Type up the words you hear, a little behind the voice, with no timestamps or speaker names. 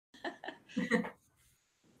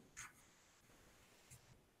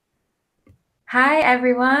Hi,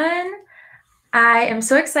 everyone. I am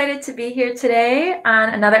so excited to be here today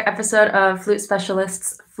on another episode of Flute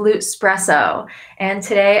Specialists Flutespresso. And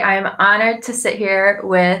today I'm honored to sit here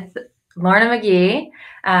with Lorna McGhee,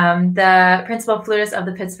 the principal flutist of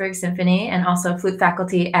the Pittsburgh Symphony and also flute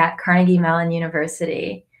faculty at Carnegie Mellon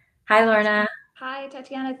University. Hi, Lorna. Hi,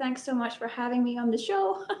 Tatiana. Thanks so much for having me on the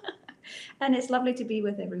show. And it's lovely to be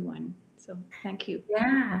with everyone. So thank you.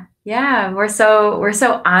 Yeah, we're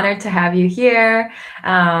so honored to have you here,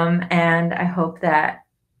 and I hope that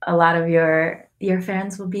a lot of your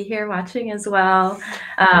fans will be here watching as well.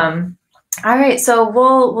 All right, so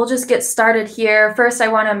we'll just get started here. First, I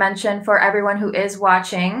want to mention for everyone who is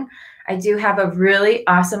watching, I do have a really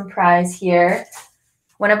awesome prize here.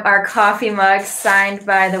 One of our coffee mugs signed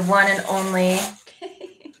by the one and only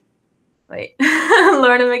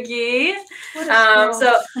Lorna McGhee.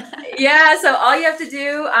 So all you have to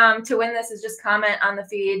do to win this is just comment on the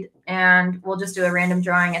feed, and we'll just do a random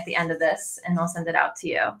drawing at the end of this, and I'll send it out to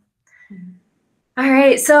you. Mm-hmm. All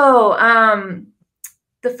right. So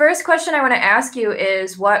the first question I want to ask you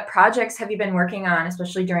is, what projects have you been working on,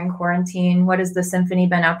 especially during quarantine? What has the symphony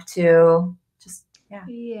been up to?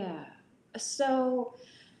 Yeah. So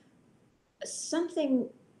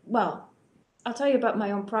I'll tell you about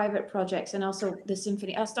my own private projects and also the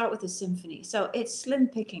symphony. I'll start with the symphony. So it's slim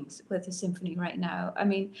pickings with the symphony right now. I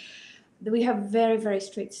mean, we have very, very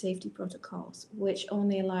strict safety protocols, which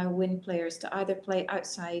only allow wind players to either play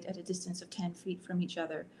outside at a distance of 10 feet from each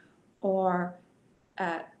other, or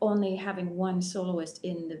only having one soloist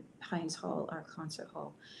in the Heinz Hall, our concert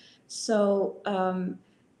hall. So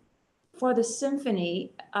for the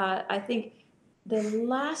symphony, I think the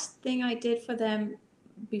last thing I did for them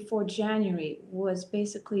before January was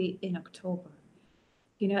basically in October.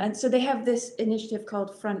 And so they have this initiative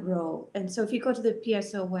called Front Row. And so if you go to the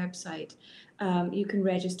PSO website, you can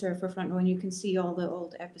register for Front Row and you can see all the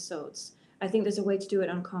old episodes. I think there's a way to do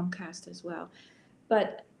it on Comcast as well.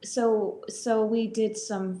 But so we did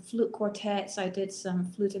some flute quartets. I did some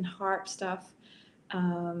flute and harp stuff.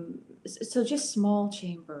 So just small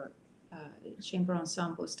chamber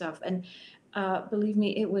ensemble stuff. And believe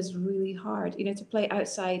me, it was really hard, to play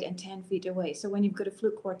outside and 10 feet away. So when you've got a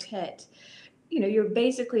flute quartet, you're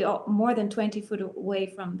basically more than 20 foot away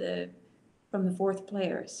from the fourth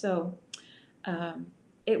player. So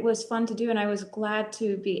it was fun to do, and I was glad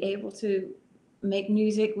to be able to make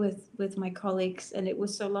music with my colleagues, and it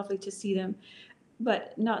was so lovely to see them,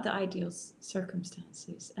 but not the ideal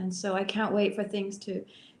circumstances. And so I can't wait for things to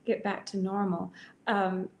get back to normal.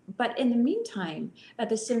 But in the meantime, at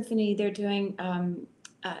the symphony, they're doing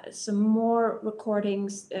some more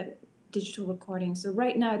recordings, digital recordings. So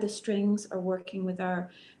right now the strings are working with our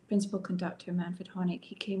principal conductor, Manfred Honig.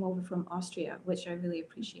 He came over from Austria, which I really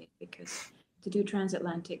appreciate, because to do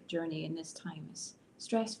transatlantic journey in this time is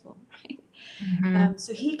stressful, right? Mm-hmm.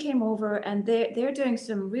 So he came over, and they're doing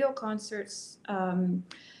some real concerts. I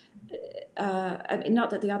mean, not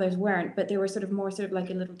that the others weren't, but they were sort of like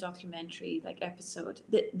a little documentary like episode.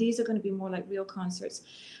 These are going to be more like real concerts,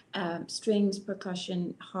 strings,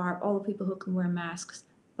 percussion, harp, all the people who can wear masks.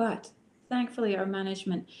 But thankfully, our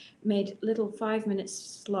management made little 5-minute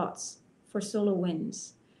slots for solo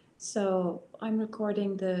winds. So I'm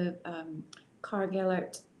recording the Carl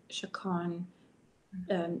Gellert Chacon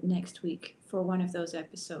next week for one of those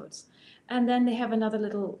episodes. And then they have another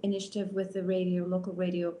little initiative with the radio, local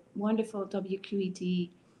radio, wonderful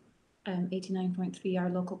WQED 89.3, our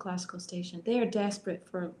local classical station. They are desperate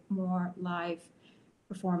for more live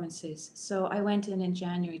performances. So I went in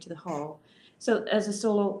January to the hall. So as a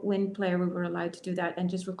solo wind player, we were allowed to do that and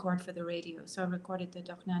just record for the radio. So I recorded the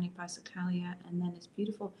Dochnani Passacaglia and then this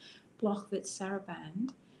beautiful Blochwitz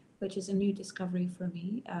Saraband, which is a new discovery for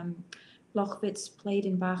me. Blochwitz played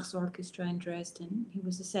in Bach's orchestra in Dresden. He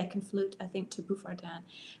was the second flute, I think, to Buffardin.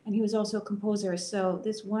 And he was also a composer. So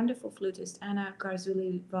this wonderful flutist, Anna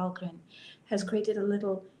Garzuli-Wahlgren, has created a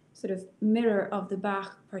little sort of mirror of the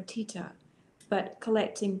Bach partita, but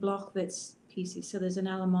collecting Blochwitz pieces. So there's an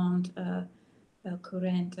Allemande, a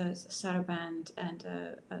Courant, a Saraband, and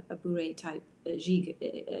a Bourrée type, a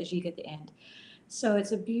gigue at the end. So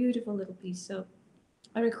it's a beautiful little piece. So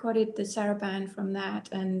I recorded the Saraband from that,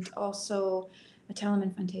 and also a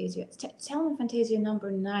Telemann Fantasia. Telemann Fantasia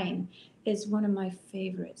number 9 is one of my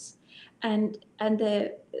favorites. And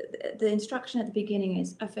the instruction at the beginning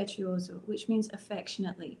is affettuoso, which means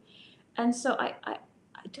affectionately. And so I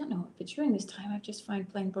don't know, but during this time, I just find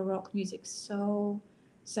playing Baroque music so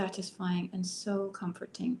satisfying and so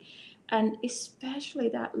comforting. And especially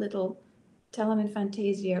that little Telemann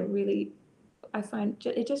Fantasia really I find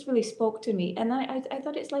it just really spoke to me. And I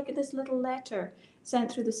thought it's like this little letter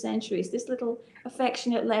sent through the centuries, this little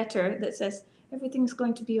affectionate letter that says, everything's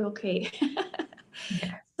going to be okay.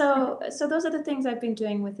 Yeah. So those are the things I've been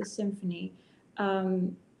doing with the symphony.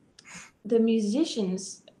 Um, the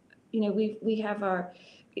musicians, we have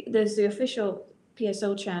there's the official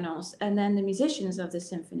PSO channels, and then the musicians of the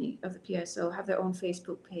symphony of the PSO have their own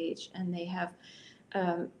Facebook page, and they have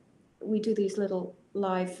we do these little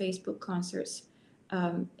live Facebook concerts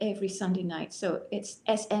every Sunday night. So it's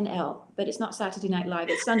SNL, but it's not Saturday Night Live,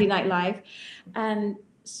 it's Sunday Night Live. And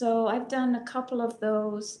so I've done a couple of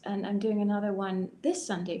those, and I'm doing another one this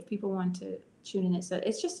Sunday if people want to tune in.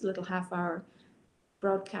 It's just a little half-hour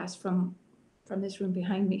broadcast from this room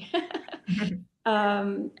behind me.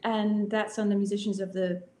 And that's on the Musicians of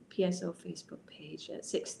the PSO Facebook page at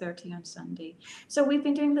 6:30 on Sunday. So we've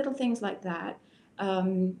been doing little things like that.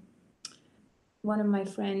 One of my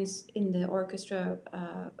friends in the orchestra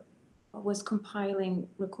was compiling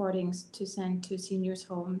recordings to send to seniors'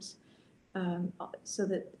 homes so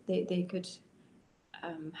that they could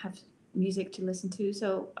have music to listen to.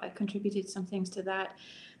 So I contributed some things to that.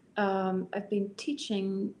 I've been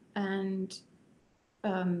teaching and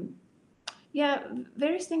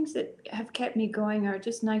various things that have kept me going are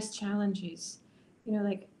just nice challenges,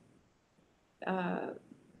 like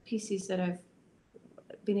pieces that I've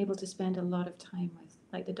been able to spend a lot of time with,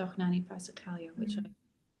 like the Dochnani Passacaglia, which I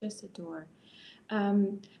just adore.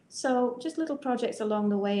 So just little projects along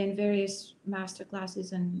the way and various master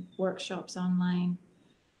classes and workshops online.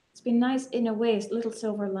 It's been nice in a way. Little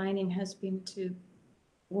silver lining has been to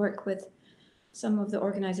work with some of the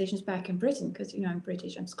organizations back in Britain, because I'm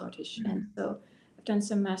British, I'm Scottish, and so I've done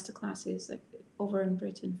some master classes like over in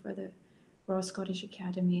Britain for the Royal Scottish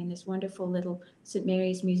Academy and this wonderful little St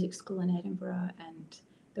Mary's Music School in Edinburgh and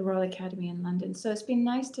the Royal Academy in London. So it's been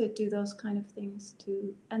nice to do those kind of things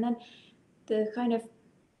too. And then the kind of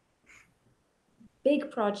big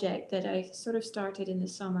project that I sort of started in the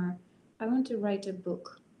summer, I want to write a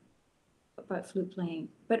book about flute playing,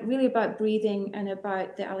 but really about breathing and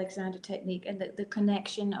about the Alexander technique and the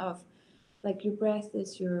connection of, like, your breath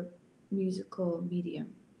is your musical medium.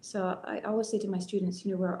 So I always say to my students,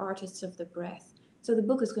 we're artists of the breath. So the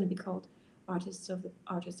book is going to be called Artists of the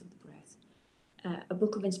Breath, a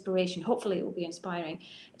book of inspiration. Hopefully it will be inspiring.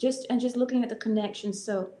 Just looking at the connections.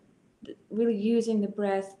 So really using the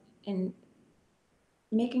breath in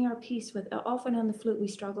making our peace with. Often on the flute we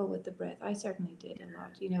struggle with the breath. I certainly did a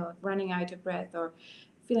lot, running out of breath or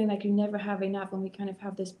feeling like you never have enough, and we kind of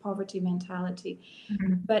have this poverty mentality.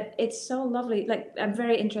 But it's so lovely. Like, I'm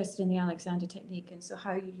very interested in the Alexander technique, and so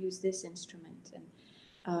how you use this instrument.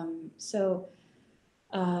 And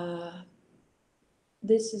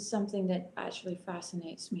this is something that actually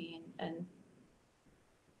fascinates me, and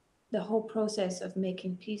the whole process of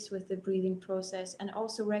making peace with the breathing process, and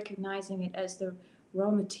also recognizing it as the raw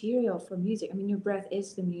material for music. I mean, your breath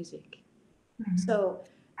is the music. So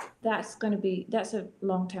that's a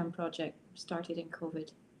long-term project started in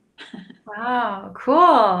COVID. Wow,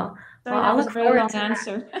 cool. Sorry, that was a very long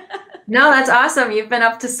answer. No, that's awesome. You've been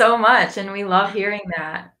up to so much, and we love hearing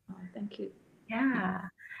that. Oh, thank you. Yeah.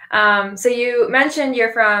 So you mentioned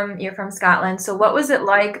you're from Scotland. So what was it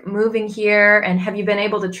like moving here, and have you been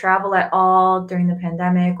able to travel at all during the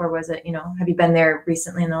pandemic, or was it, have you been there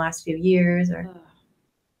recently in the last few years, or?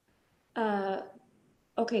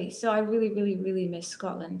 Okay, so I really, really, really miss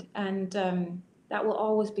Scotland, and that will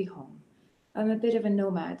always be home. I'm a bit of a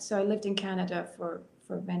nomad, so I lived in Canada for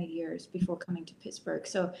many years before coming to Pittsburgh.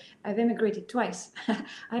 So I've immigrated twice. I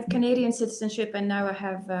have Canadian citizenship, and now I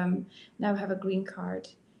have a green card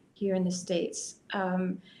here in the States.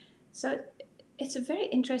 So it's a very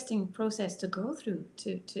interesting process to go through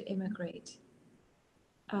to immigrate.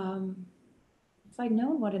 If I'd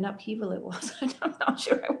known what an upheaval it was, I'm not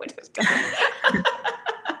sure I would have done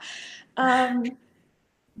it.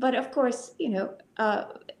 But of course,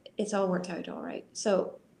 it's all worked out all right.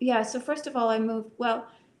 So yeah, so first of all, I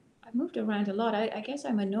moved around a lot. I guess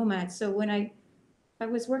I'm a nomad. So when I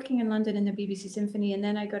was working in London in the BBC Symphony, and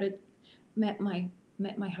then I met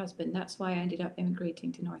my husband. That's why I ended up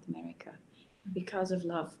immigrating to North America, because of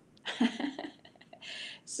love.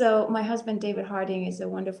 So my husband, David Harding, is a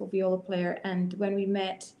wonderful viola player, and when we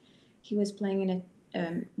met, he was playing in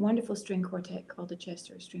a wonderful string quartet called the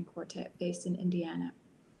Chester String Quartet, based in Indiana.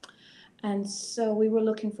 And so we were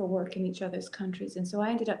looking for work in each other's countries. And so I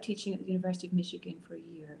ended up teaching at the University of Michigan for a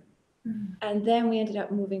year. And then we ended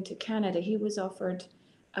up moving to Canada. He was offered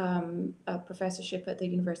a professorship at the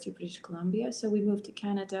University of British Columbia. So we moved to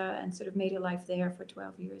Canada and sort of made a life there for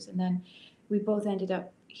 12 years. And then we both ended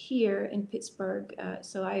up here in Pittsburgh.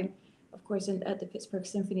 So I of course, at the Pittsburgh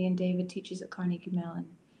Symphony, and David teaches at Carnegie Mellon.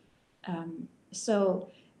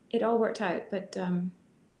 So it all worked out, but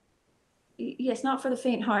yes, not for the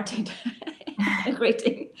faint-hearted.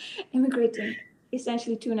 immigrating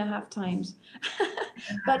essentially 2.5 times.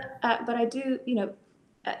 But I do,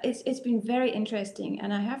 it's been very interesting,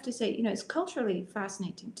 and I have to say, it's culturally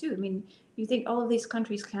fascinating too. I mean, you think all of these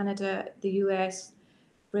countries, Canada, the US,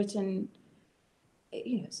 Britain,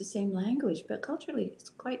 it's the same language, but culturally it's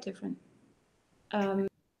quite different. Oh.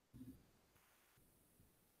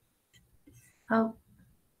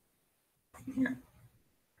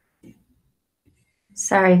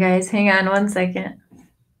 Sorry, guys. Hang on one second.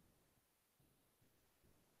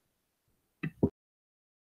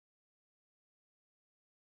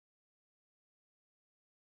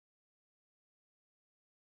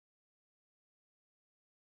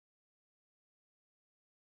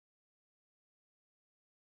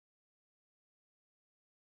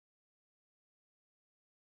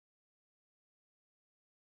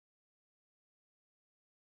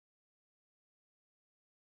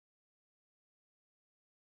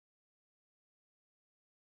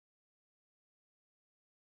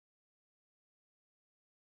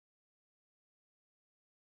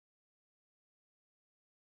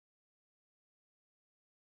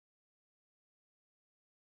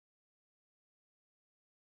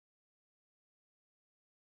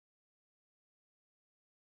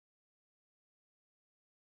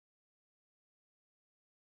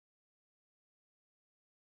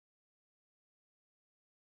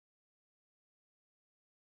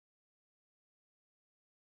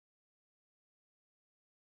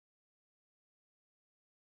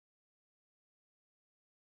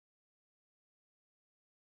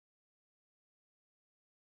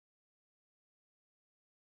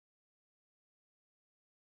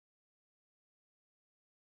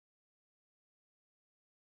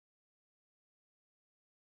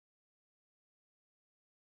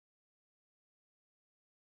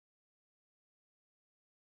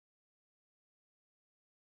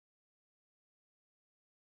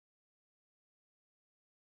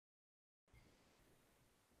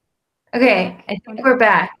 Okay, I think we're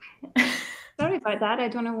back. Sorry about that. I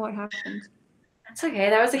don't know what happened. That's okay.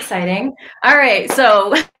 That was exciting. All right,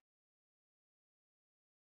 so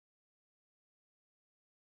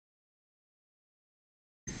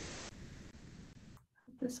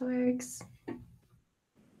this works.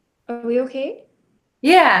 Are we okay?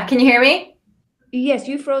 Yeah, can you hear me? Yes,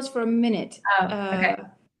 you froze for a minute. Oh, okay.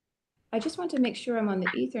 I just want to make sure I'm on the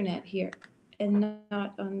Ethernet here and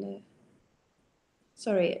not on the.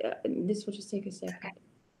 Sorry, this will just take a second. Okay.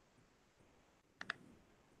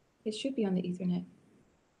 It should be on the Ethernet.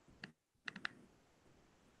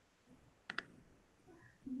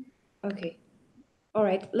 Okay. All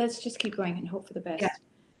right. Let's just keep going and hope for the best.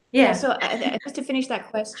 Yeah. So just to finish that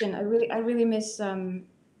question, I really miss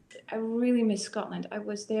Scotland. I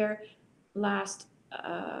was there last,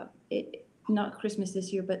 not Christmas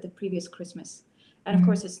this year, but the previous Christmas, and of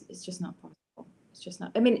course it's just not possible. It's just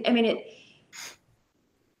not. I mean it.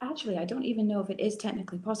 Actually, I don't even know if it is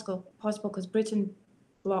technically possible because Britain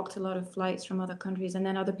blocked a lot of flights from other countries, and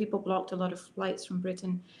then other people blocked a lot of flights from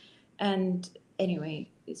Britain. And anyway,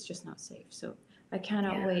 it's just not safe. So I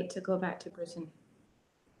cannot wait to go back to Britain.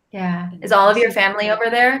 Yeah. Is all of your family over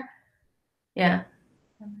there? Yeah.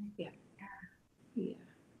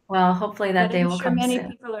 Well, hopefully that day will come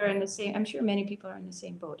soon. I'm sure many people are in the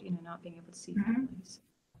same boat, not being able to see families.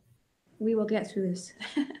 We will get through this.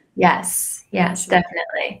 Yes,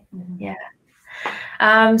 definitely. Yeah.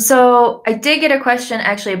 So I did get a question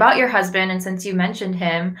actually about your husband, and since you mentioned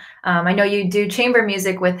him, I know you do chamber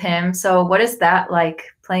music with him. So what is that like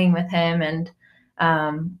playing with him, and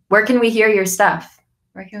where can we hear your stuff?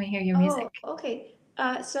 Where can we hear your music? Oh, okay.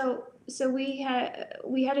 So we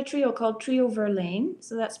had a trio called Trio Verlaine.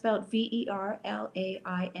 So that's spelled Verlaine.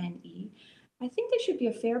 I think there should be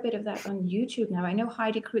a fair bit of that on YouTube now. I know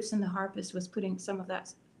Heidi Crutzen, the harpist, was putting some of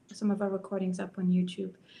our recordings up on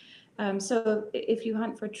YouTube. So if you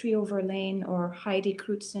hunt for Trio Verlaine or Heidi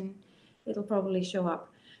Crutzen, it'll probably show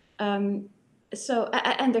up. And their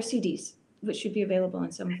CDs, which should be available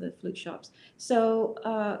in some of the flute shops. So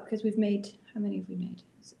because we've made, how many have we made?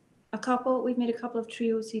 We've made a couple of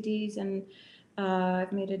trio CDs, and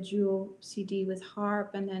I've made a duo CD with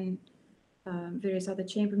harp, and then various other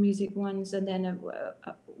chamber music ones, and then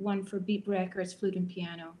one for Beat Records, flute and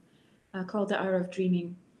piano, called The Hour of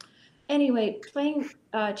Dreaming. Anyway, playing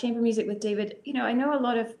chamber music with David, I know a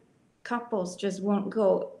lot of couples just won't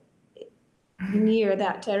go near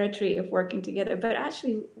that territory of working together, but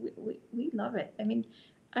actually we love it. I mean,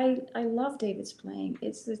 I love David's playing.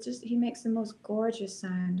 It's just he makes the most gorgeous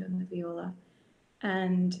sound on the viola,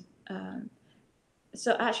 and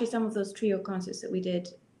so actually some of those trio concerts that we did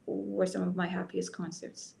were some of my happiest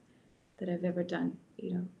concerts that I've ever done.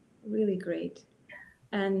 You know, really great,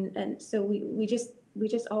 and so we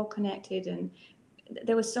just all connected, and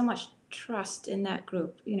there was so much trust in that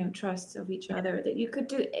group. You know, trust of each other that you could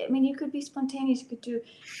do. I mean, you could be spontaneous. You could do.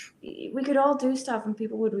 We could all do stuff, and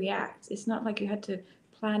people would react. It's not like you had to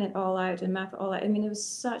plan it all out and map it all out. I mean, there was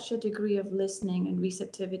such a degree of listening and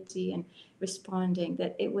receptivity and responding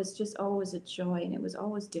that it was just always a joy, and it was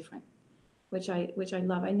always different, which I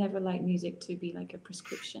love. I never like music to be like a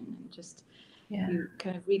prescription and just you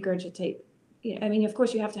kind of regurgitate. I mean, of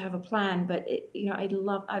course, you have to have a plan, but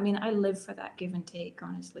I mean, I live for that give and take.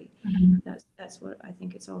 Honestly, that's what I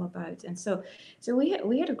think it's all about. And so we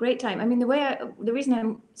had a great time. I mean, the reason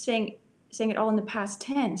I'm saying it all in the past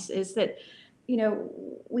tense is that,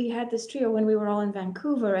 we had this trio when we were all in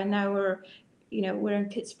Vancouver, and now we're in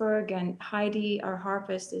Pittsburgh, and Heidi, our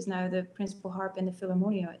harpist, is now the principal harp in the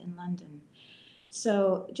Philharmonia in London.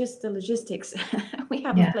 So just the logistics, we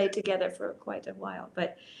haven't played together for quite a while,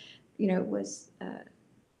 but it was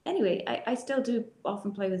anyway. I still do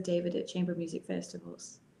often play with David at chamber music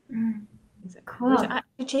festivals. Cool.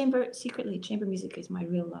 Chamber music is my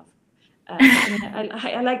real love. I mean,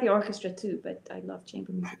 I like the orchestra too, but I love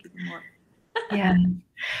chamber music even more.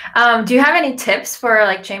 Do you have any tips for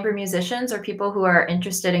like chamber musicians or people who are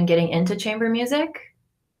interested in getting into chamber music?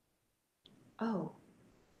 Oh,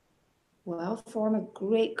 well, form a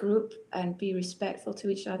great group and be respectful to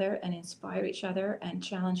each other and inspire each other and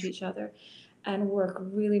challenge each other and work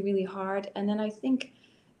really, really hard. And then I think,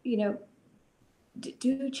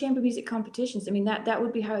 do chamber music competitions. I mean, that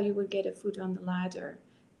would be how you would get a foot on the ladder,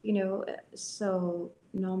 so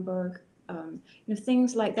Naumburg,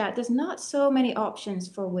 things like that. There's not so many options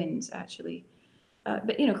for wins, actually.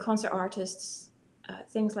 But, concert artists,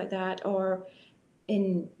 things like that. Or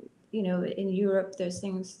in Europe, there's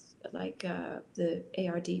things like the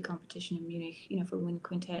ARD competition in Munich, for wind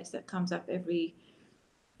quintets that comes up every,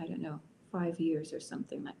 I don't know, 5 years or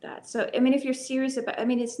something like that. So, I mean, if you're serious about, I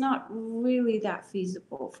mean, it's not really that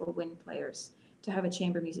feasible for wind players to have a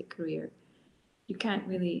chamber music career. You can't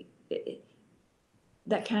really,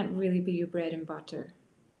 that can't really be your bread and butter.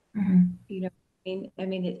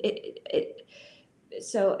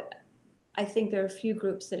 So I think there are a few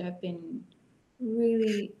groups that have been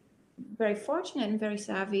really very fortunate and very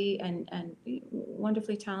savvy and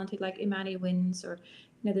wonderfully talented, like Imani Winds, or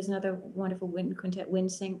there's another wonderful wind quintet,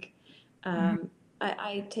 Windsync.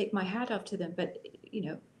 I take my hat off to them, but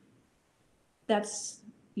that's,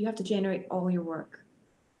 you have to generate all your work,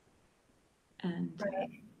 and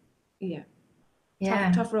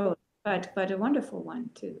tough road, but a wonderful one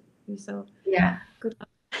too. So good luck.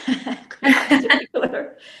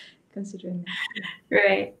 Considering that.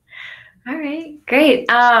 Right. All right, great.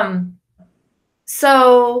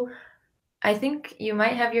 So I think you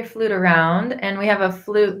might have your flute around, and we have a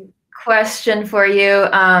flute question for you.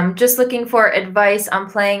 Just looking for advice on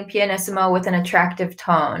playing pianissimo with an attractive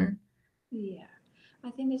tone. Yeah,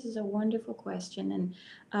 I think this is a wonderful question, and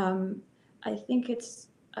I think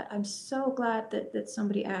I'm so glad that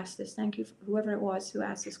somebody asked this. Thank you, whoever it was who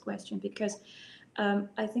asked this question, because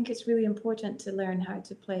I think it's really important to learn how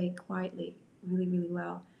to play quietly really, really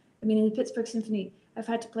well. I mean, in the Pittsburgh Symphony, I've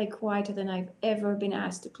had to play quieter than I've ever been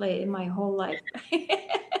asked to play in my whole life.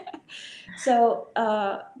 So,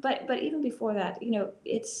 but even before that,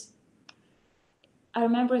 I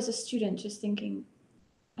remember as a student just thinking,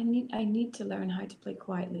 I need to learn how to play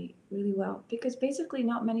quietly really well, because basically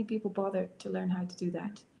not many people bother to learn how to do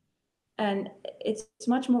that. And it's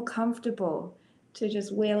much more comfortable to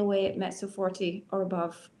just wail away at mezzo forte or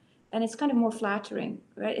above. And it's kind of more flattering,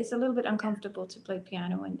 right? It's a little bit uncomfortable to play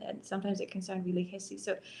piano, and sometimes it can sound really hissy.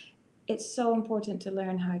 So it's so important to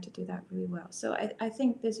learn how to do that really well. So I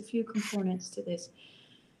think there's a few components to this.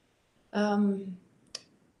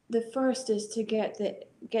 The first is to get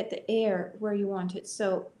the air where you want it.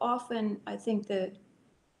 So often I think the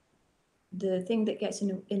thing that gets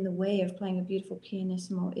in the way of playing a beautiful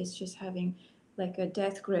pianissimo is just having like a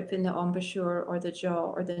death grip in the embouchure or the jaw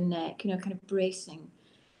or the neck, kind of bracing.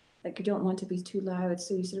 Like you don't want to be too loud,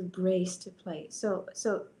 so you sort of brace to play. So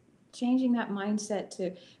changing that mindset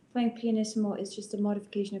to playing pianissimo is just a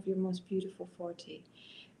modification of your most beautiful forte.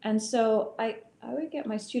 And so I would get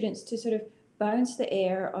my students to sort of bounce the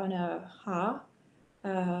air on a ha,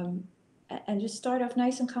 and just start off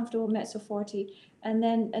nice and comfortable mezzo forte, and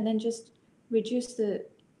then just reduce the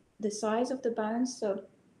size of the bounce. So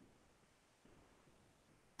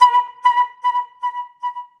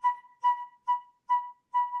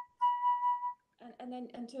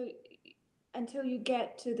then until you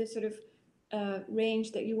get to the sort of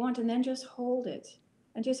range that you want, and then just hold it.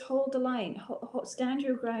 And just hold the line, stand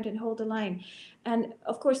your ground and hold the line. And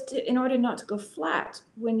of course, in order not to go flat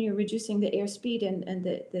when you're reducing the airspeed and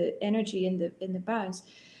the energy in the bounce,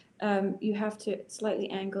 you have to slightly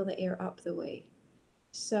angle the air up the way.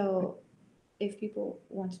 So if people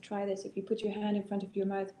want to try this, if you put your hand in front of your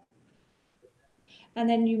mouth and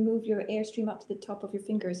then you move your airstream up to the top of your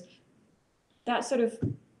fingers, that's sort of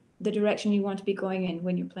the direction you want to be going in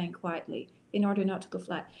when you're playing quietly, in order not to go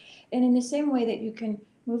flat. And in the same way that you can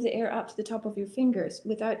move the air up to the top of your fingers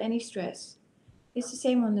without any stress, it's the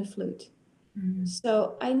same on the flute. Mm-hmm.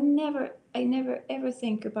 So I never ever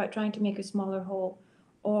think about trying to make a smaller hole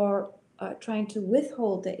or trying to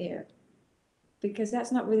withhold the air, because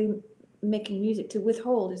that's not really making music. To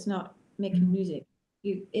withhold is not making mm-hmm. music.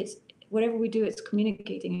 It's whatever we do, it's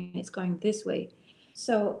communicating and it's going this way.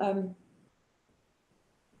 So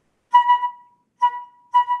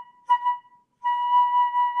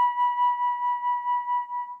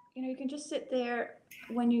you can just sit there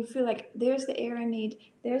when you feel like there's the air I need,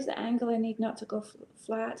 there's the angle I need not to go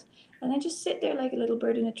flat, and then just sit there like a little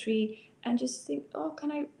bird in a tree and just think, oh,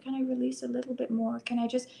 can I release a little bit more? Can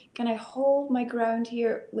I hold my ground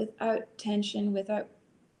here without tension, without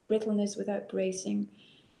brittleness, without bracing?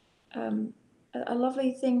 A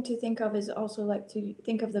lovely thing to think of is also like to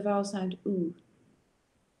think of the vowel sound ooh.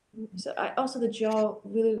 So also the jaw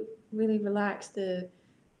really relaxed, the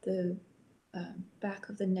back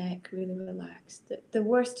of the neck really relaxed. The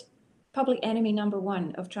worst public enemy number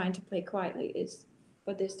one of trying to play quietly is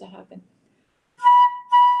for this to happen,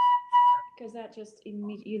 because that just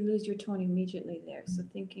you lose your tone immediately there. So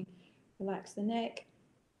thinking, relax the neck,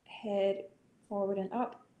 head forward and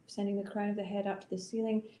up, sending the crown of the head up to the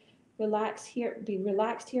ceiling. Relax here, be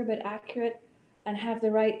relaxed here but accurate, and have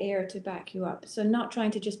the right air to back you up. So not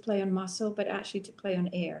trying to just play on muscle, but actually to play on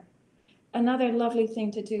air. Another lovely thing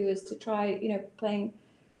to do is to try, playing.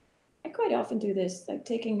 I quite often do this, like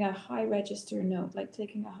taking a high register note, like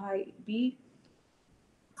taking a high B,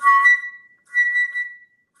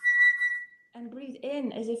 and breathe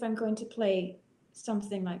in as if I'm going to play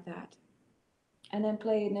something like that, and then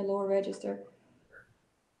play in a lower register,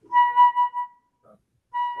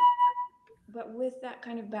 but with that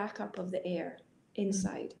kind of backup of the air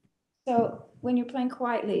inside. So when you're playing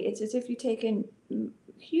quietly, it's as if you take in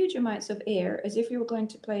huge amounts of air, as if you were going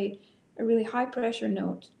to play a really high pressure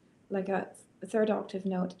note, like a third octave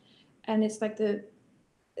note, and it's like the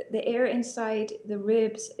air inside the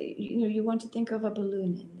ribs. You want to think of a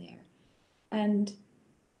balloon in there, and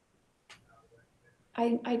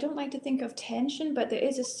I don't like to think of tension, but there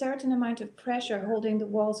is a certain amount of pressure holding the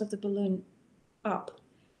walls of the balloon up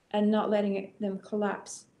and not letting them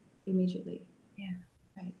collapse immediately. Yeah.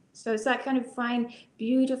 Right. So it's that kind of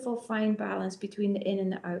beautiful fine balance between the in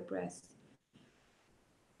and the out breath.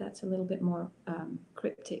 That's a little bit more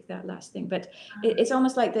cryptic, that last thing, but it's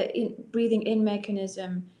almost like the breathing in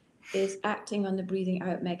mechanism is acting on the breathing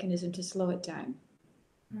out mechanism to slow it down.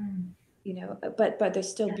 But there's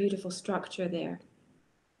still beautiful structure there.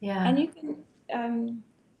 Yeah. And you can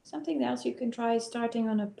something else you can try, starting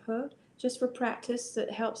on a p, just for practice,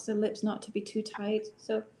 that helps the lips not to be too tight.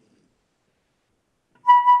 So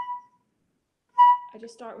I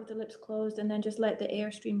just start with the lips closed and then just let the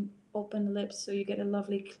airstream open the lips, so you get a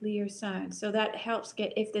lovely clear sound. So that helps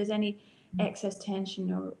get, if there's any excess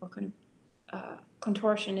tension or kind of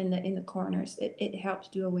contortion in the corners, it helps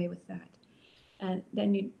do away with that. And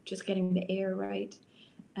then you're just getting the air right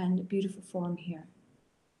and beautiful form here.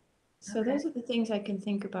 So those are the things I can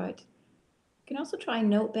think about. You can also try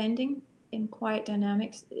note bending in quiet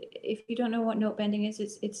dynamics. If you don't know what note bending is,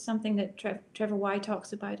 it's something that Trevor Y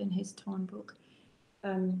talks about in his tone book.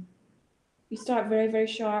 You start very, very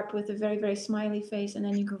sharp with a very, very smiley face, and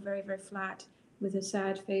then you go very, very flat with a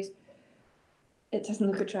sad face. It doesn't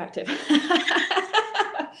look attractive.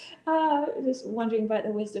 Just wondering about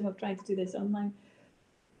the wisdom of trying to do this online.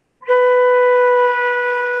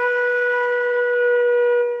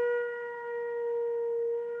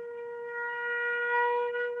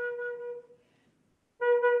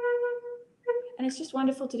 And it's just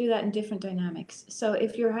wonderful to do that in different dynamics. So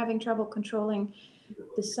if you're having trouble controlling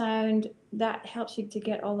the sound, that helps you to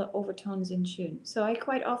get all the overtones in tune. So I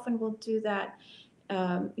quite often will do that,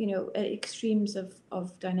 at extremes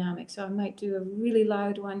of dynamics. So I might do a really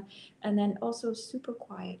loud one, and then also super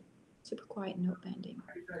quiet note bending.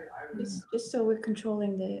 Just so we're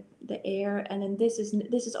controlling the air, and then this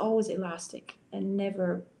is always elastic and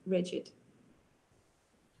never rigid.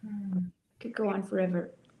 Could go on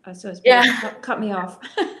forever So it's better Yeah. to cut me off.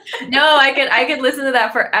 No, I could listen to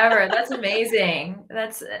that forever. That's amazing.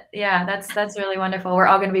 That's really wonderful. We're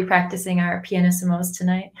all going to be practicing our pianissimos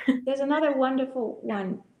tonight. There's another wonderful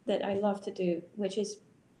one that I love to do, which is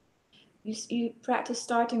you practice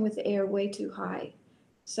starting with the air way too high.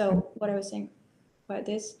 So what I was saying about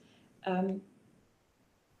this,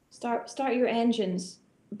 start your engines,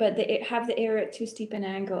 but have the air at too steep an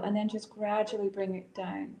angle, and then just gradually bring it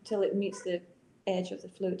down till it meets the edge of the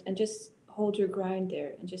flute, and just hold your ground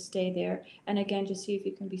there and just stay there. And again, just see if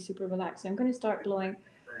you can be super relaxed. So I'm going to start blowing.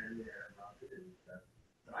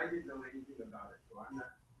 I didn't know anything about it, so I'm not.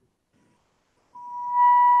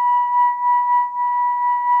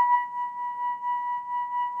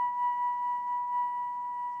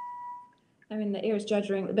 I mean, the air is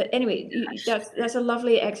judging, but anyway, that's a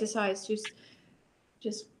lovely exercise.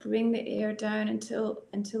 Just bring the air down until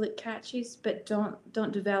it catches, but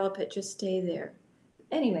don't develop it. Just stay there.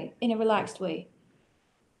 Anyway, in a relaxed way.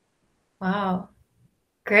 Wow.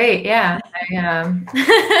 Great. Yeah.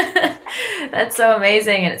 That's so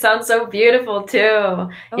amazing. And it sounds so beautiful too. Oh,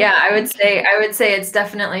 yeah, I would say it's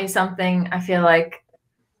definitely something I feel like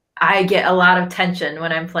I get a lot of tension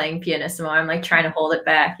when I'm playing pianissimo. I'm like trying to hold it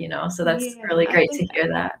back, so that's really great to hear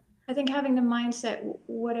that. I think having the mindset,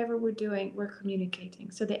 whatever we're doing, we're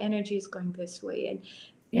communicating. So the energy is going this way, and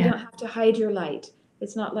you don't have to hide your light.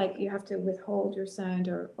 It's not like you have to withhold your sound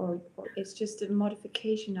or it's just a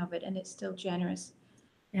modification of it, and it's still generous.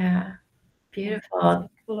 Yeah. Beautiful.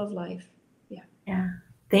 Full of life. Yeah. Yeah.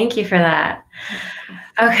 Thank you for that.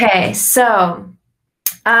 Okay. So,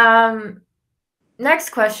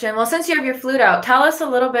 next question. Well, since you have your flute out, tell us a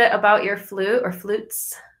little bit about your flute or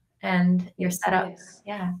flutes and your setup. Yes.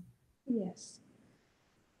 Yeah. Yes.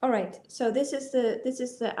 All right. So this is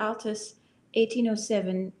the Altus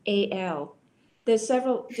 1807 AL. There's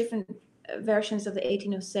several different versions of the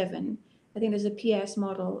 1807. I think there's a PS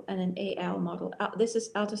model and an AL model. This is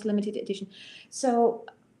Altus limited edition. So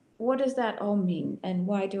what does that all mean, and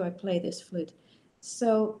why do I play this flute?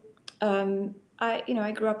 So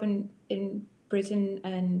I grew up in Britain,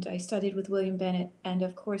 and I studied with William Bennett, and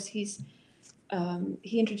of course he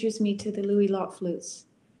introduced me to the Louis Lot flutes.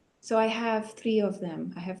 So I have 3 of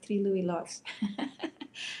them. I have 3 Louis Lots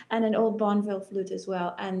and an old Bonneville flute as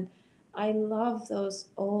well. And I love those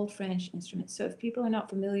old French instruments. So if people are not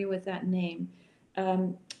familiar with that name,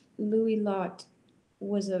 Louis Lot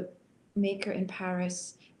was a maker in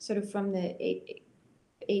Paris, sort of from the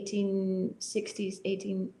 1860s.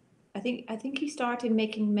 I think he started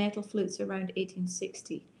making metal flutes around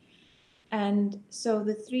 1860. And so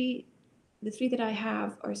the three that I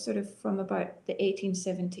have are sort of from about the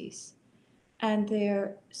 1870s, and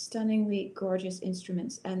they're stunningly gorgeous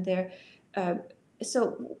instruments. And they're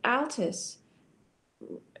so Altus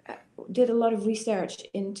did a lot of research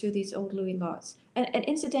into these old Louis Lots, and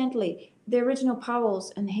incidentally, the original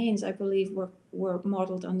Powells and Haynes, I believe, were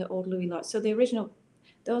modeled on the old Louis Lots. So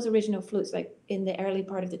those original flutes, like in the early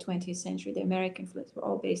part of the 20th century, the American flutes were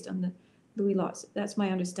all based on the Louis Lots. That's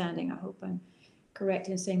my understanding. I hope I'm correct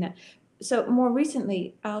in saying that. So more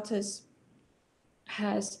recently, Altus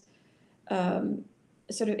has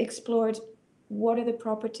sort of explored what are the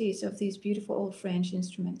properties of these beautiful old French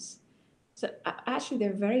instruments. So actually,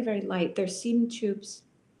 they're very, very light. They're seamed tubes,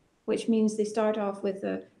 which means they start off with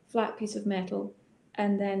a flat piece of metal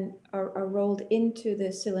and then are rolled into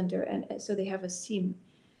the cylinder, and so they have a seam.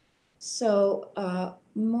 So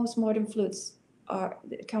most modern flutes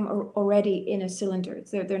come already in a cylinder.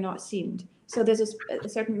 They're not seamed. So there's a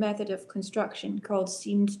certain method of construction called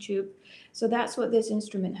seamed tube. So that's what this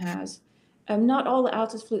instrument has. Not all the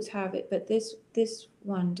Altus flutes have it, but this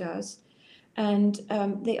one does. And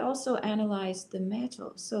they also analyzed the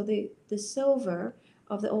metal. So the silver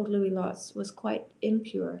of the old Louis Lots was quite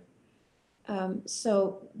impure.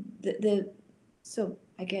 So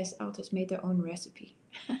I guess Altus made their own recipe.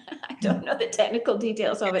 I don't know the technical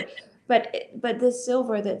details of it, but the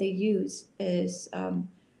silver that they use is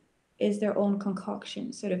their own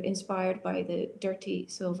concoction, sort of inspired by the dirty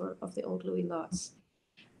silver of the old Louis Lots.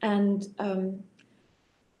 And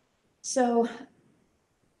so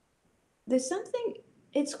there's something,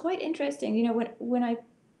 it's quite interesting,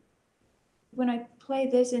 when I play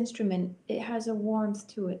this instrument, it has a warmth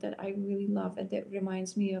to it that I really love, and that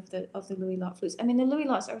reminds me of the Louis Lot flutes. I mean, the Louis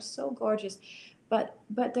Lots are so gorgeous, but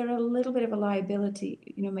they're a little bit of a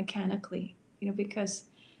liability, mechanically, because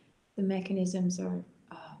the mechanisms are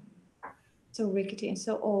so rickety and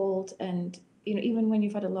so old, and even when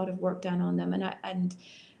you've had a lot of work done on them, and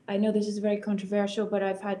I know this is very controversial, but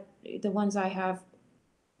I've had the ones I have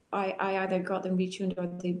I either got them retuned or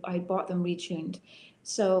I bought them retuned.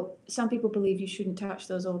 So some people believe you shouldn't touch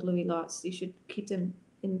those old Louis lots. You should keep them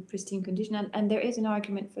in pristine condition, and there is an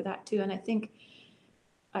argument for that too. And I think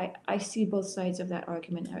I see both sides of that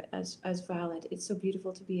argument as valid. It's so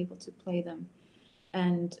beautiful to be able to play them,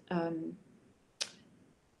 and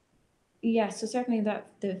yeah. So certainly that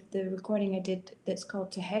the recording I did that's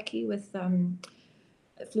called Teheki with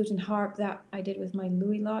flute and harp that I did with my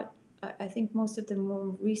Louis lot. I think most of the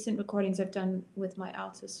more recent recordings I've done with my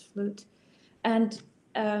altus flute, and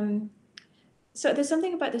so there's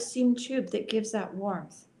something about the seam tube that gives that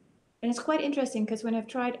warmth, and it's quite interesting because when I've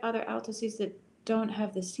tried other altuses that don't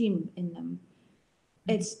have the seam in them,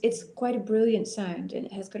 it's quite a brilliant sound and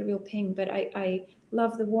it has got a real ping. But I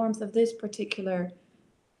love the warmth of this particular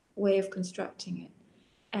way of constructing it,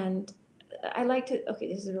 and I like to. Okay,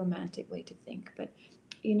 this is a romantic way to think, but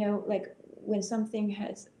like when something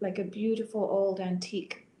has like a beautiful old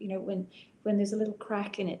antique, when there's a little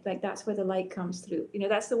crack in it, like that's where the light comes through.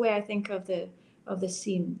 That's the way I think of the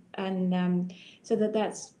seam, and so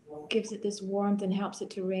that's gives it this warmth and helps it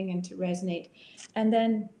to ring and to resonate. And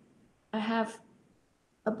then I have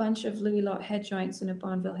a bunch of Louis Lot head joints and a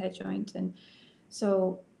Bonneville head joint, and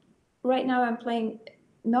so right now I'm playing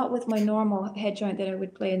not with my normal head joint that I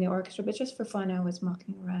would play in the orchestra, but just for fun I was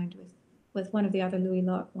mucking around with one of the other Louis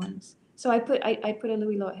Lot ones. So I put a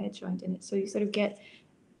Louis Lot head joint in it, so you sort of get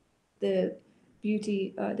the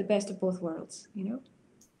beauty, the best of both worlds,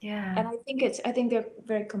 Yeah. And I think they're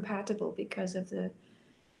very compatible because of the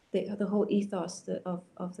whole ethos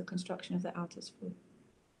of the construction of the altus flute.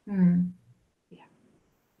 Hmm. Yeah.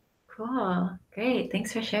 Cool. Great.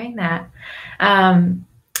 Thanks for sharing that.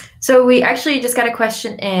 So we actually just got a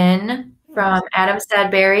question in from Adam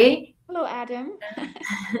Stadberry. Hello, Adam.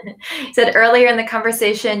 He said earlier in the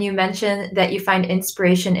conversation, you mentioned that you find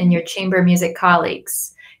inspiration in your chamber music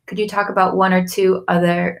colleagues. Could you talk about one or two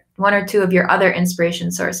of your other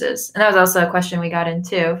inspiration sources? And that was also a question we got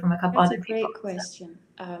into from a couple That's other a people. great question.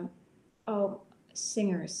 Oh,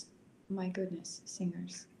 singers. My goodness,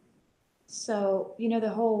 singers. So, the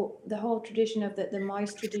whole tradition of the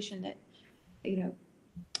mice tradition that, you know,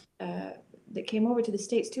 that came over to the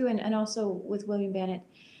States too, and also with William Bennett,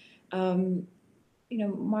 um,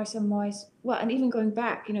 Marcia Moyes, well, and even going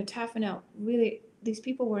back, Taffanel, really, these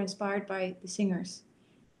people were inspired by the singers.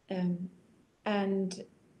 Um, and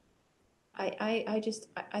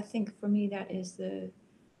I think for me that is the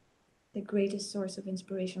greatest source of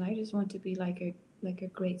inspiration. I just want to be like a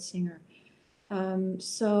great singer.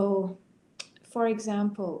 So, for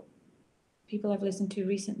example, people I've listened to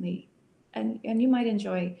recently, and you might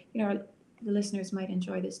enjoy, the listeners might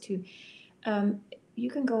enjoy this too. Um, you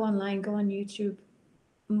can go online, go on YouTube.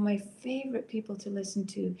 My favorite people to listen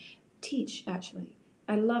to teach, actually.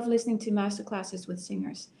 I love listening to master classes with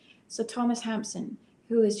singers. So Thomas Hampson,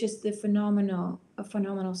 who is just a phenomenal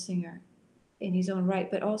singer in his own right,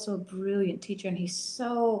 but also a brilliant teacher, and he's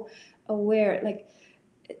so aware. Like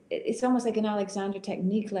it's almost like an Alexander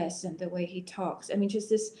technique lesson, the way he talks. I mean, just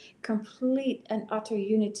this complete and utter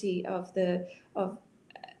unity of the of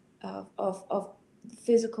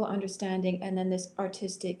physical understanding, and then this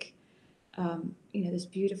artistic, this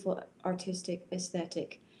beautiful artistic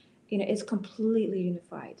aesthetic. It's completely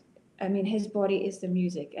unified. I mean, his body is the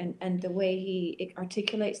music, and the way he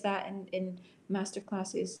articulates that in master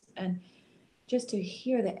classes, and just to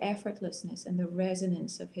hear the effortlessness and the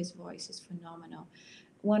resonance of his voice is phenomenal.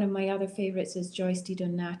 One of my other favorites is Joyce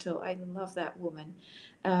DiDonato. I love that woman.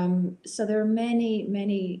 So there are many,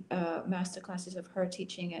 many master classes of her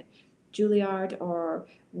teaching at Juilliard or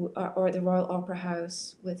the Royal Opera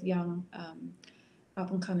House with young up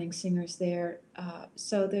and coming singers there.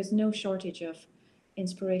 So there's no shortage of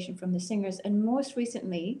inspiration from the singers. And most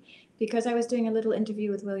recently, because I was doing a little interview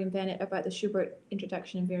with William Bennett about the Schubert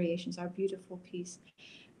Introduction and Variations, our beautiful piece,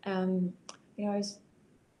 I was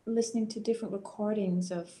listening to different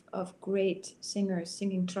recordings of great singers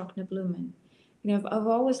singing Trockne Blumen. I've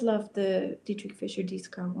always loved the Dietrich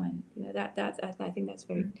Fischer-Dieskau one. I think that's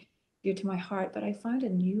very dear to my heart. But I found a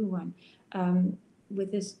new one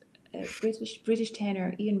with this British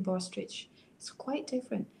tenor Ian Bostridge. It's quite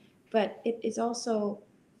different, but it is also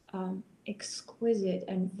exquisite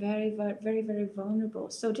and very, very, very, very vulnerable.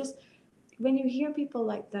 So just when you hear people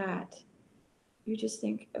like that, you just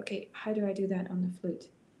think, okay, how do I do that on the flute?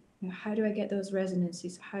 How do I get those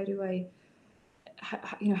resonances? How do I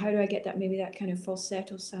get that, maybe that kind of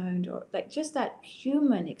falsetto sound, or like just that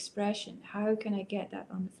human expression? How can I get that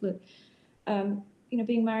on the flute?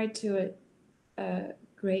 Being married to a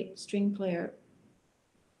great string player,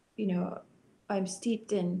 I'm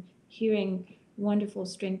steeped in hearing wonderful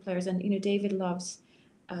string players, and David loves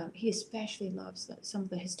He especially loves some of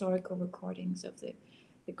the historical recordings of the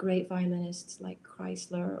great violinists like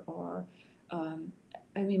Chrysler, or I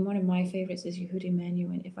mean, one of my favorites is Yehudi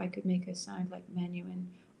Menuhin. If I could make a sound like Menuhin,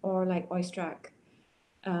 or like Oistrakh.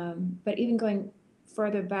 But even going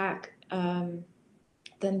further back than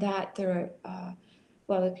that, there are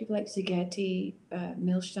well, there are people like Zigeti,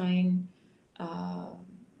 Milstein,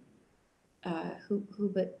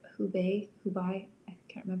 Hubei. I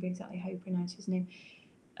can't remember exactly how you pronounce his name.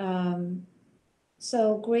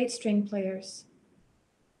 So great string players,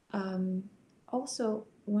 also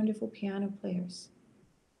wonderful piano players.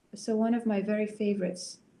 So one of my very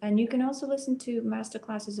favorites, and you can also listen to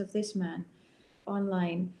masterclasses of this man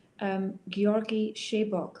online, Georgi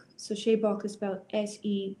Shebok. So Shebok is spelled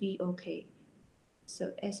Sebok.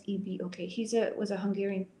 So Sebok. Was a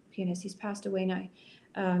Hungarian pianist. He's passed away now.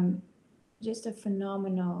 Just a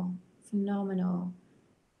phenomenal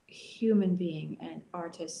human being and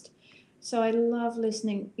artist. So I love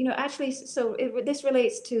listening. Actually, this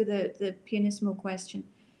relates to the pianissimo question.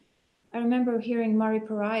 I remember hearing Murray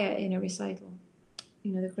Pariah in a recital,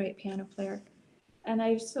 the great piano player, and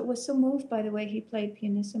I was so moved by the way he played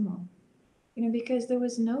pianissimo, because there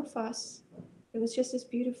was no fuss. It was just this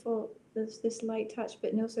beautiful, this light touch,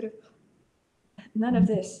 but no sort of, none of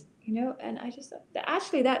this, and I just thought,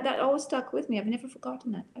 actually, that always stuck with me. I've never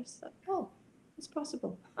forgotten that. I just thought, oh, it's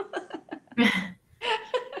possible.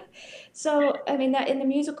 So, I mean, that in the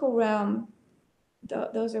musical realm,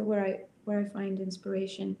 those are where I find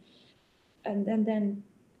inspiration. And then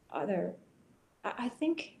other, I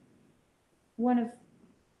think one of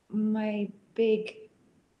my big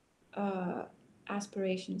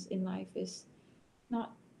aspirations in life is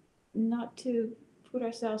not to put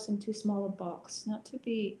ourselves in too small a box, not to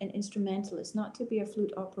be an instrumentalist, not to be a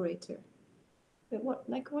flute operator, but what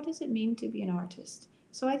does it mean to be an artist?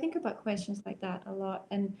 So I think about questions like that a lot,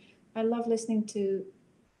 and I love listening to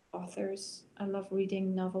authors. I love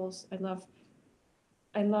reading novels. I love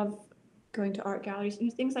going to art galleries,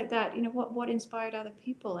 things like that. What inspired other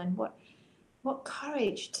people, and what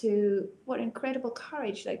incredible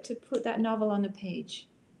courage, like to put that novel on the page.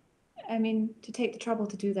 I mean, to take the trouble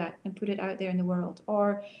to do that and put it out there in the world,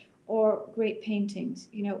 or great paintings.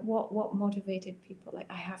 What motivated people? Like,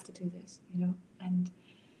 I have to do this. And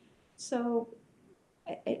so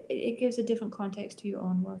it gives a different context to your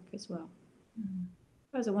own work as well.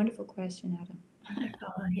 That was a wonderful question, Adam.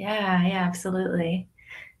 Wonderful. Yeah, absolutely.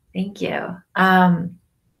 Thank you.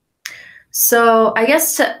 So I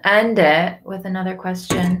guess to end it with another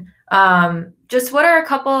question, just what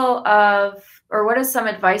is some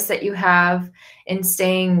advice that you have in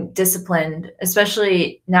staying disciplined,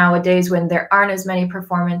 especially nowadays when there aren't as many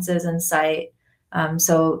performances in sight?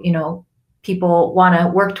 So, people want to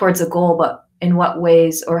work towards a goal, but in what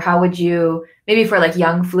ways, or how would you, maybe for like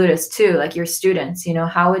young flutists too, like your students,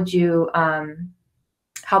 how would you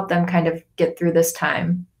help them kind of get through this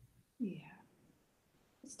time? Yeah,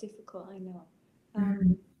 it's difficult, I know.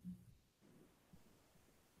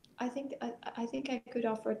 I think I could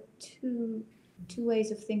offer two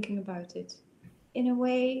ways of thinking about it. In a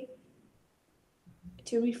way,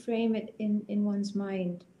 to reframe it in one's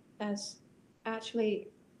mind as, actually,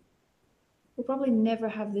 we'll probably never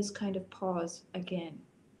have this kind of pause again.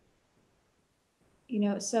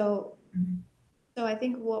 So I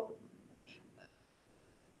think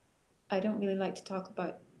I don't really like to talk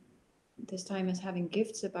about this time as having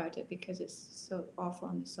gifts about it, because it's so awful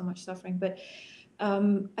and there's so much suffering. But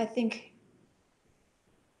I think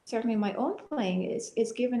certainly my own playing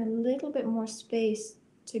is given a little bit more space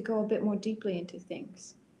to go a bit more deeply into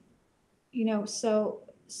things. So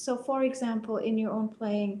for example, in your own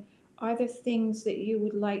playing, are there things that you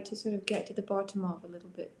would like to sort of get to the bottom of a little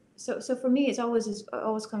bit? So for me, it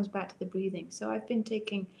always comes back to the breathing. So I've been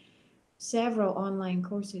taking several online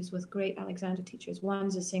courses with great Alexander teachers.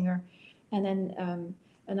 One's a singer, and then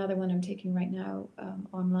another one I'm taking right now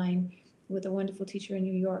online with a wonderful teacher in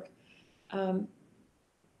New York.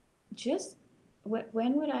 Just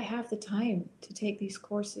when would I have the time to take these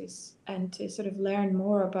courses and to sort of learn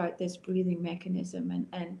more about this breathing mechanism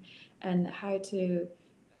and how to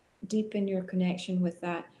deepen your connection with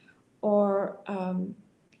that? Or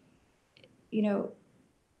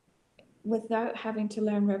without having to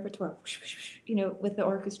learn repertoire, with the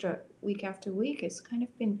orchestra week after week. It's kind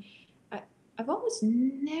of been, I've almost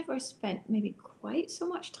never spent maybe quite so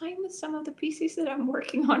much time with some of the pieces that I'm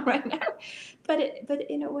working on right now, but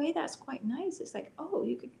in a way that's quite nice. It's like, oh,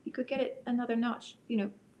 you could get it another notch,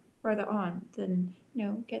 further on, then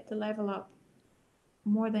get the level up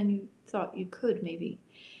more than you thought you could maybe.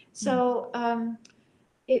 So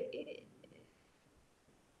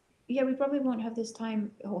yeah, we probably won't have this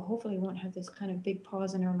time, or hopefully won't have this kind of big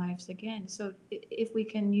pause in our lives again. So if we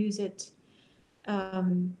can use it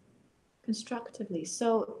um, constructively.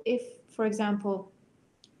 So if, for example,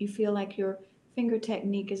 you feel like your finger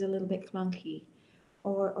technique is a little bit clunky,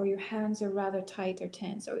 or your hands are rather tight or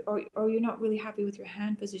tense, or you're not really happy with your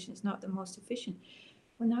hand position, it's not the most efficient,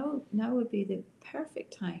 well, now would be the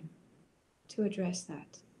perfect time to address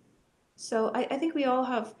that. So I think we all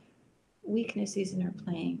have weaknesses in our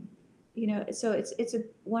playing, so it's a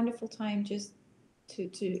wonderful time just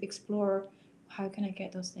to explore how can I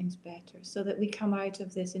get those things better so that we come out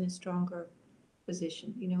of this in a stronger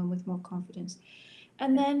position, and with more confidence.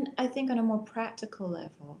 And then I think on a more practical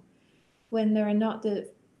level, when there are not the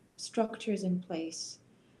structures in place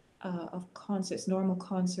of concerts, normal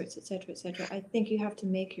concerts, etc., I think you have to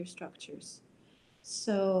make your structures.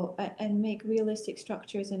 So and make realistic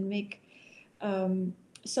structures and make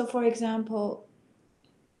so for example,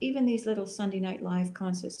 even these little Sunday Night Live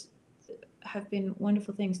concerts have been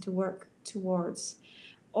wonderful things to work towards.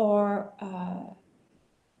 Or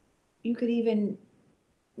you could even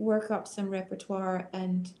work up some repertoire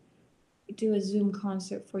and do a Zoom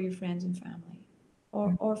concert for your friends and family,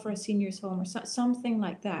 or for a seniors home, or something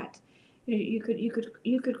like that. You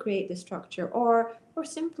could create the structure, or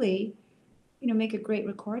simply, make a great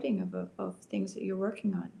recording of things that you're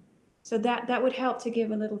working on. So that would help to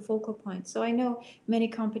give a little focal point. So I know many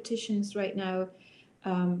competitions right now,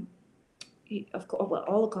 of course, well,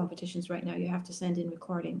 all the competitions right now, you have to send in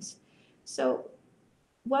recordings. So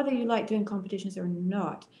whether you like doing competitions or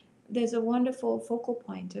not, there's a wonderful focal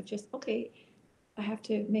point of just, okay, I have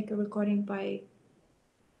to make a recording by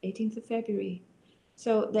 18th of February.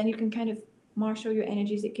 So then you can kind of marshal your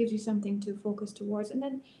energies. It gives you something to focus towards, and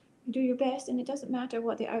then you do your best, and it doesn't matter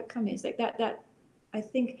what the outcome is. Like that I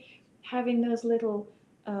think having those little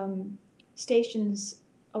stations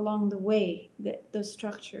along the way, that those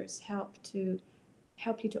structures help you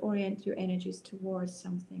to orient your energies towards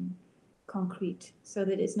something concrete, so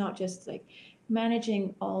that it's not just like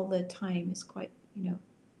managing all the time is quite, the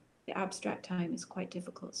abstract time is quite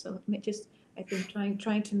difficult. So just, I think,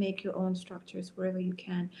 trying to make your own structures wherever you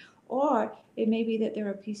can. Or it may be that there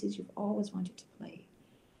are pieces you've always wanted to play,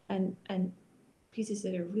 and pieces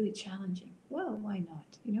that are really challenging. Well, why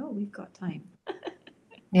not? We've got time.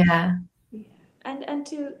 Yeah. Yeah. And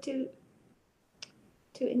to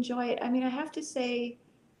enjoy it. I mean, I have to say,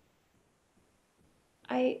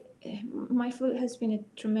 my flute has been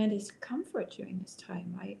a tremendous comfort during this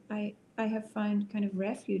time. I have found kind of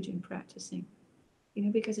refuge in practicing,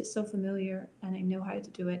 because it's so familiar and I know how to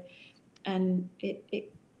do it. And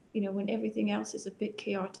it when everything else is a bit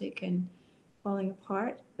chaotic and falling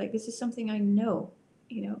apart, like, this is something I know,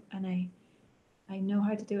 and I know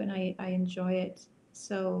how to do it, and I enjoy it.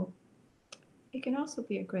 So it can also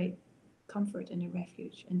be a great comfort and a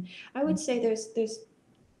refuge. And I would say there's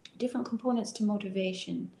different components to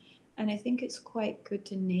motivation, and I think it's quite good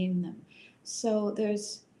to name them. So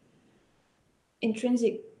there's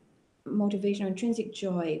intrinsic motivation or intrinsic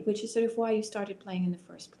joy, which is sort of why you started playing in the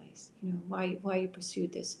first place, why you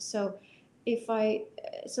pursued this. So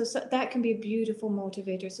so that can be a beautiful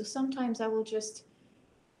motivator. So sometimes I will just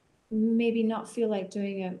maybe not feel like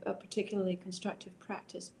doing a particularly constructive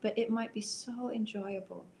practice, but it might be so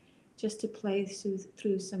enjoyable just to play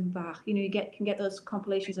through some Bach. You can get those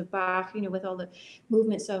compilations of Bach, with all the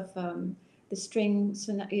movements of the strings,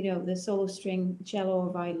 the solo string, cello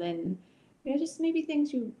or violin. Just maybe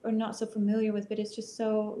things you are not so familiar with, but it's just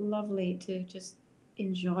so lovely to just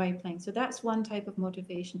enjoy playing. So that's one type of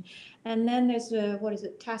motivation. And then there's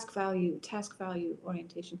task value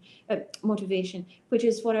orientation, motivation, which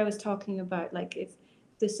is what I was talking about. Like, if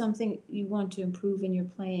there's something you want to improve in your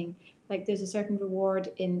playing, like, there's a certain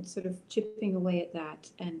reward in sort of chipping away at that,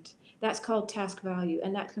 and that's called task value,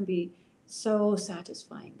 and that can be so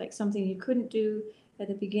satisfying. Like something you couldn't do at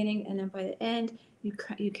the beginning, and then by the end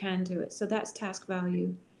you can do it. So that's task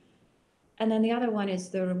value. And then the other one is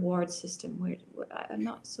the reward system, where I'm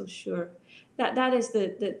not so sure. That is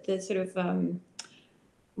the sort of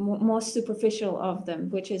most superficial of them,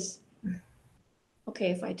 which is,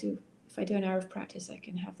 okay, if I do an hour of practice, I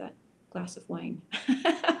can have that glass of wine.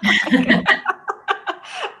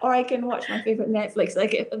 Or I can watch my favorite Netflix.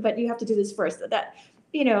 But you have to do this first. Those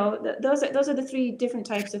are the three different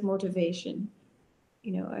types of motivation.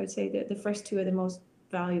 I would say that the first two are the most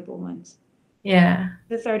valuable ones. Yeah.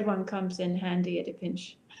 The third one comes in handy at a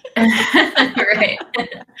pinch. Right.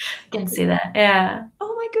 Can see that. Yeah.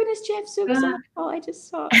 Oh my goodness, Jeff Soups. Oh, I just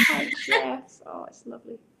saw it. Hi, Jeff. Oh, it's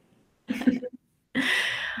lovely.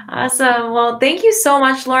 Awesome. Well, thank you so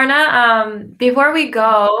much, Lorna. Before we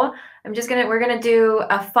go, we're gonna do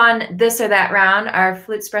a fun this or that round, our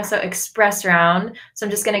Flutespresso Express round. So I'm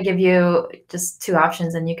just gonna give you just 2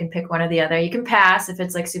 options and you can pick one or the other. You can pass if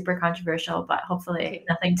it's like super controversial, but hopefully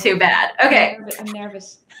nothing too bad. Okay. I'm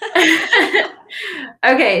nervous.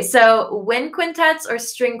 Okay, so wind quintets or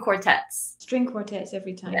string quartets? String quartets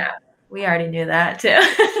every time. Yeah, we already knew that too.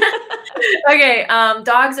 Okay,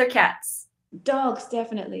 dogs or cats? Dogs,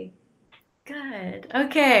 definitely. Good.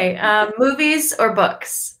 Okay, movies or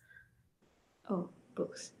books? Oh,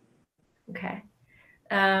 books. Okay.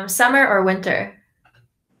 Summer or winter?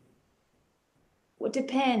 Well,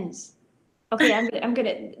 depends. Okay, I'm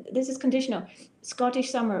gonna. This is conditional. Scottish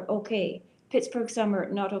summer, okay. Pittsburgh summer,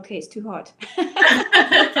 not okay. It's too hot.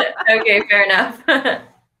 Okay, fair enough.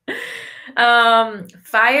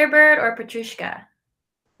 Firebird or Petrushka?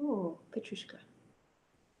 Oh, Petrushka.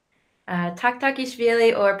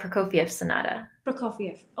 Taktakishvili or Prokofiev Sonata?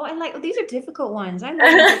 Prokofiev. Oh, I like. These are difficult ones. I love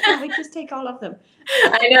them. Can we just take all of them?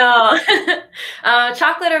 I know.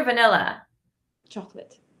 Chocolate or vanilla?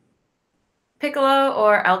 Chocolate. Piccolo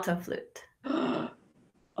or alto flute?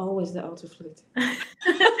 Always the alto flute.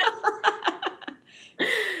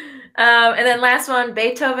 And then last one,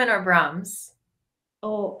 Beethoven or Brahms?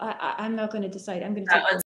 Oh, I'm not going to decide. I'm going to take